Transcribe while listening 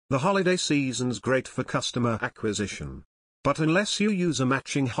The holiday season's great for customer acquisition. But unless you use a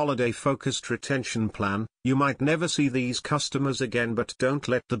matching holiday-focused retention plan, you might never see these customers again. But don't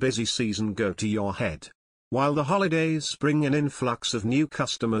let the busy season go to your head. While the holidays bring an influx of new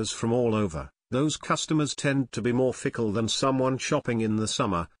customers from all over, those customers tend to be more fickle than someone shopping in the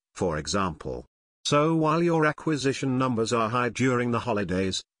summer, for example. So while your acquisition numbers are high during the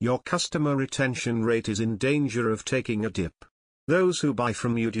holidays, your customer retention rate is in danger of taking a dip. Those who buy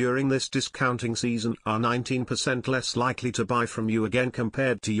from you during this discounting season are 19% less likely to buy from you again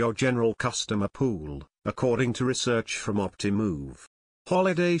compared to your general customer pool, according to research from Optimove.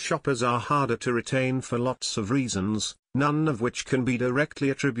 Holiday shoppers are harder to retain for lots of reasons, none of which can be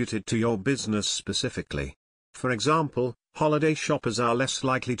directly attributed to your business specifically. For example, holiday shoppers are less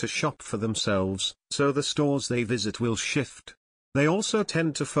likely to shop for themselves, so the stores they visit will shift. They also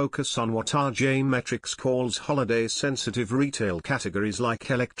tend to focus on what RJ Metrics calls holiday-sensitive retail categories like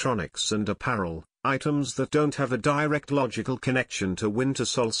electronics and apparel, items that don't have a direct logical connection to winter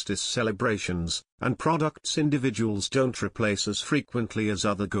solstice celebrations, and products individuals don't replace as frequently as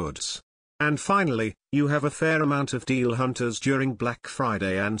other goods. And finally, you have a fair amount of deal hunters during Black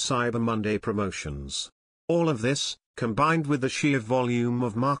Friday and Cyber Monday promotions. All of this, combined with the sheer volume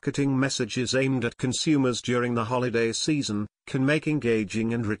of marketing messages aimed at consumers during the holiday season, can make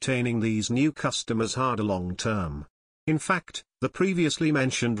engaging and retaining these new customers harder long term. In fact, the previously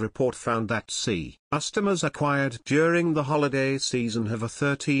mentioned report found that customers acquired during the holiday season have a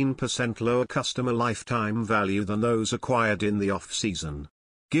 13% lower customer lifetime value than those acquired in the off-season.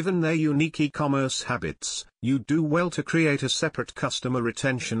 Given their unique e-commerce habits, you do well to create a separate customer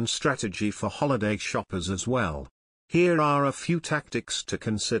retention strategy for holiday shoppers as well. Here are a few tactics to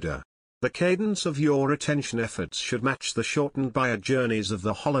consider. The cadence of your retention efforts should match the shortened buyer journeys of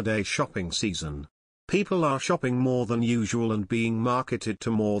the holiday shopping season. People are shopping more than usual and being marketed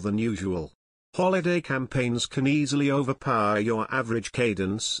to more than usual. Holiday campaigns can easily overpower your average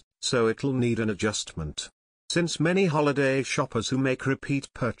cadence, so it'll need an adjustment. Since many holiday shoppers who make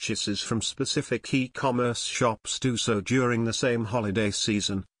repeat purchases from specific e-commerce shops do so during the same holiday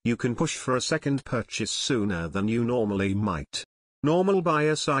season, you can push for a second purchase sooner than you normally might. Normal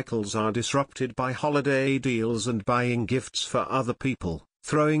buyer cycles are disrupted by holiday deals and buying gifts for other people,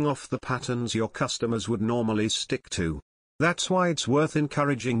 throwing off the patterns your customers would normally stick to. That's why it's worth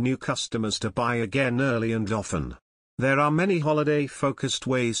encouraging new customers to buy again early and often. There are many holiday-focused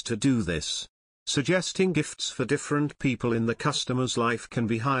ways to do this. Suggesting gifts for different people in the customer's life can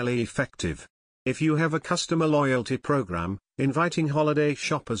be highly effective. If you have a customer loyalty program, inviting holiday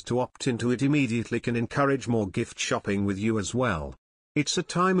shoppers to opt into it immediately can encourage more gift shopping with you as well. It's a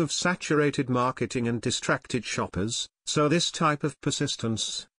time of saturated marketing and distracted shoppers, so this type of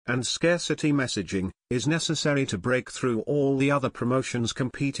persistence and scarcity messaging is necessary to break through all the other promotions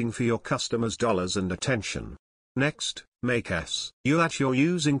competing for your customers' dollars and attention. Next, make sure that you're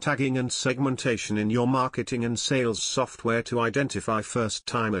using tagging and segmentation in your marketing and sales software to identify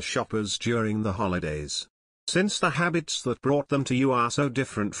first-timer shoppers during the holidays. Since the habits that brought them to you are so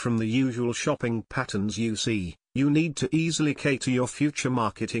different from the usual shopping patterns you see, you need to easily cater your future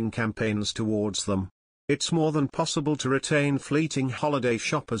marketing campaigns towards them. It's more than possible to retain fleeting holiday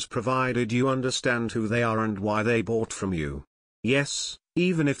shoppers provided you understand who they are and why they bought from you. Yes,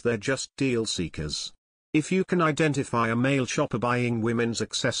 even if they're just deal seekers. If you can identify a male shopper buying women's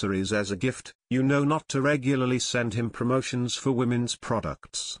accessories as a gift, you know not to regularly send him promotions for women's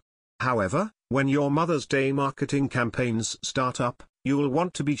products. However, when your Mother's Day marketing campaigns start up, you will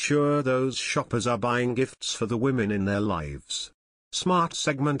want to be sure those shoppers are buying gifts for the women in their lives. Smart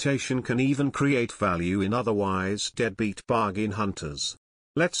segmentation can even create value in otherwise deadbeat bargain hunters.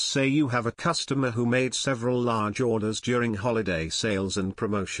 Let's say you have a customer who made several large orders during holiday sales and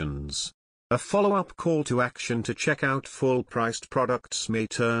promotions. A follow-up call to action to check out full-priced products may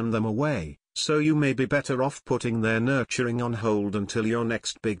turn them away, so you may be better off putting their nurturing on hold until your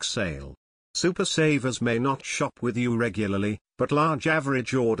next big sale. Super savers may not shop with you regularly, but large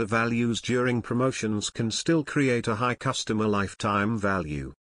average order values during promotions can still create a high customer lifetime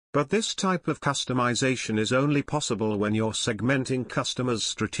value. But this type of customization is only possible when you're segmenting customers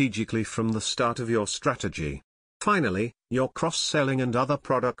strategically from the start of your strategy. Finally, your cross-selling and other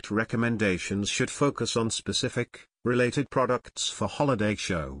product recommendations should focus on specific, related products for holiday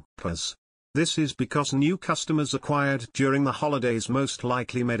shoppers. This is because new customers acquired during the holidays most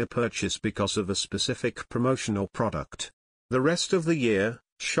likely made a purchase because of a specific promotion or product. The rest of the year,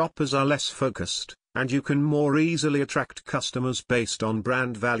 shoppers are less focused, and you can more easily attract customers based on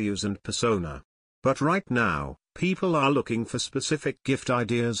brand values and persona. But right now, people are looking for specific gift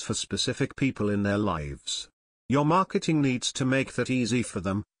ideas for specific people in their lives. Your marketing needs to make that easy for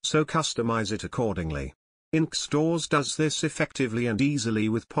them, so customize it accordingly. Inkstores does this effectively and easily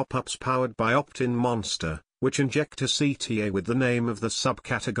with pop-ups powered by Opt-in Monster, which inject a CTA with the name of the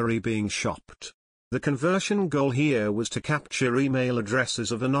subcategory being shopped. The conversion goal here was to capture email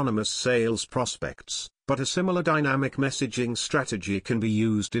addresses of anonymous sales prospects, but a similar dynamic messaging strategy can be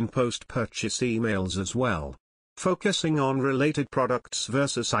used in post-purchase emails as well. Focusing on related products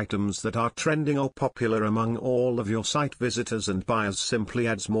versus items that are trending or popular among all of your site visitors and buyers simply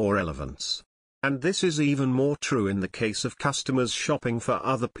adds more relevance. And this is even more true in the case of customers shopping for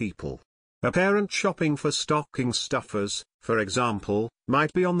other people. A parent shopping for stocking stuffers, for example,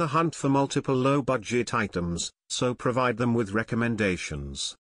 might be on the hunt for multiple low-budget items, so provide them with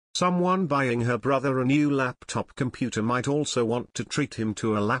recommendations. Someone buying her brother a new laptop computer might also want to treat him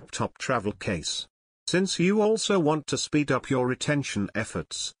to a laptop travel case. Since you also want to speed up your retention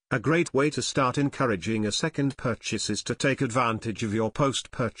efforts, a great way to start encouraging a second purchase is to take advantage of your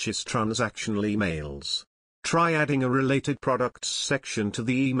post-purchase transactional emails. Try adding a related products section to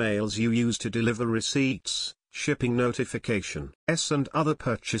the emails you use to deliver receipts, shipping notifications, and other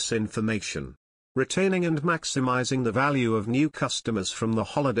purchase information. Retaining and maximizing the value of new customers from the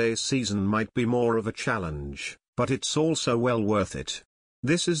holiday season might be more of a challenge, but it's also well worth it.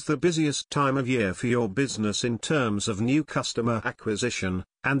 This is the busiest time of year for your business in terms of new customer acquisition,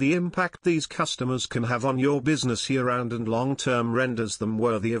 and the impact these customers can have on your business year-round and long-term renders them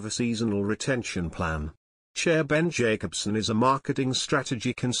worthy of a seasonal retention plan. Chair Ben Jacobson is a marketing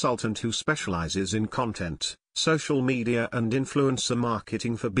strategy consultant who specializes in content, social media and influencer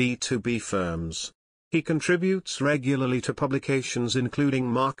marketing for B2B firms. He contributes regularly to publications including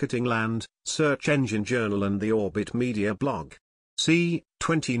Marketing Land, Search Engine Journal and the Orbit Media blog. See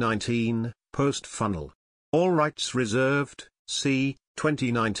 2019 Post Funnel. All rights reserved. See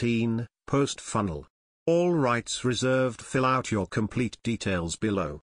 2019 Post Funnel. All rights reserved. Fill out your complete details below.